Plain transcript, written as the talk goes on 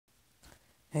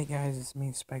Hey guys, it's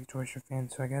me, Spike Torture fan.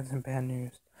 So I got some bad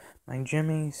news. My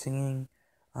Gemmy singing,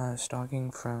 stalking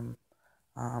from,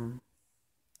 of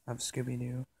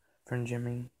Scooby-Doo from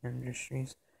Gemmy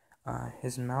Industries,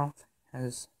 his mouth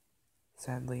has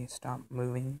sadly stopped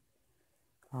moving,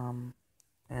 and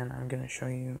I'm gonna show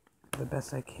you the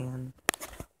best I can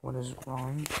what is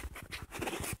wrong.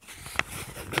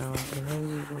 So, the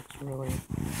nose looks really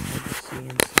hard to see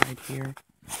inside here,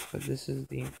 but this is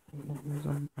the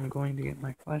mechanism. I'm going to get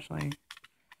my flashlight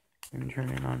and turn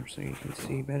it on so you can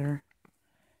see better.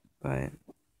 But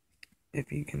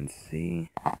if you can see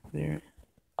there,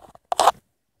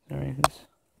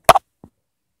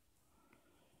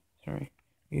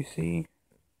 you see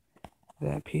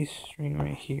that piece string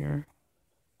right here.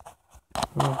 I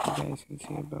don't know if you guys can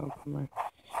see it, but I'll put my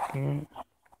finger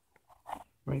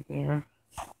right there.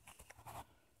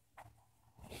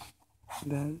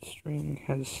 That string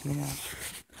has snapped,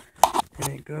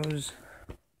 and it goes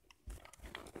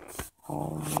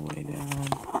all the way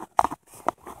down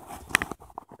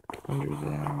under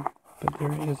there. But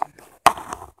there is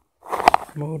a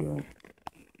motor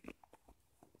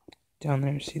down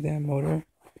there. See that motor?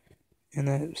 And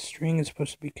that string is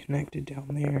supposed to be connected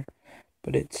down there,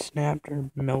 but it snapped or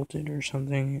melted or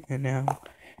something, and now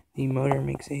the motor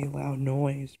makes a loud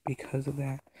noise because of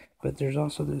that. But there's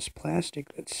also this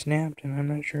plastic that snapped, and I'm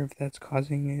not sure if that's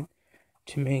causing it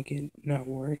to make it not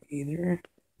work either.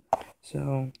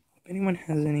 So if anyone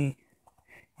has any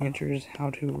answers how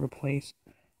to replace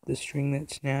the string that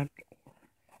snapped, or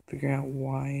figure out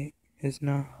why it's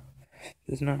not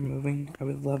moving, I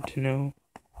would love to know,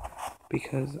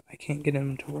 because I can't get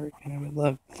him to work, and I would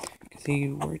love, because he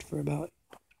worked for about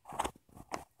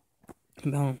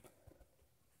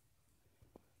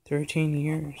 13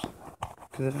 years,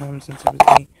 because I've known him since I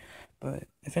was 8. But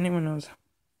if anyone knows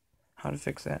how to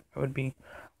fix that, I would be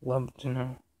love to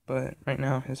know. But right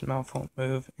now his mouth won't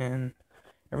move, and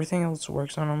everything else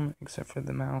works on him except for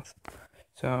the mouth.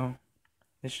 So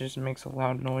it just makes a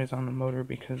loud noise on the motor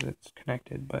because it's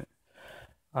connected. But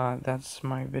that's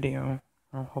my video.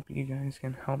 I hope you guys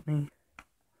can help me.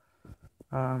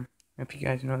 If you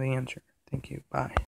guys know the answer. Thank you. Bye.